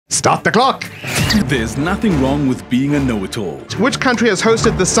Start the clock. There's nothing wrong with being a know-it-all. Which country has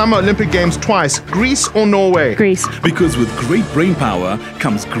hosted the Summer Olympic Games twice, Greece or Norway? Greece. Because with great brain power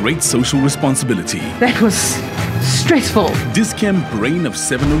comes great social responsibility. That was stressful. Dis-Chem Brain of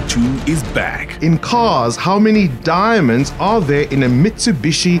 702 is back. In cars, how many diamonds are there in a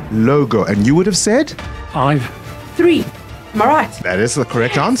Mitsubishi logo? And you would have said? 5. 3. Am I right? That is the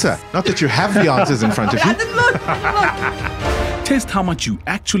correct answer. Not that you have the answers in front of you. Test how much you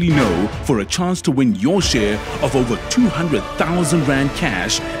actually know for a chance to win your share of over 200,000 Rand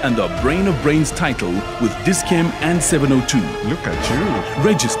cash and the Brain of Brains title with Dis-Chem and 702. Look at you.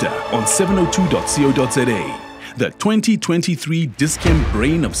 Register on 702.co.za. The 2023 Dis-Chem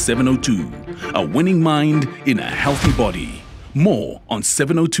Brain of 702. A winning mind in a healthy body. More on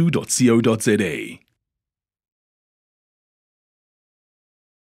 702.co.za.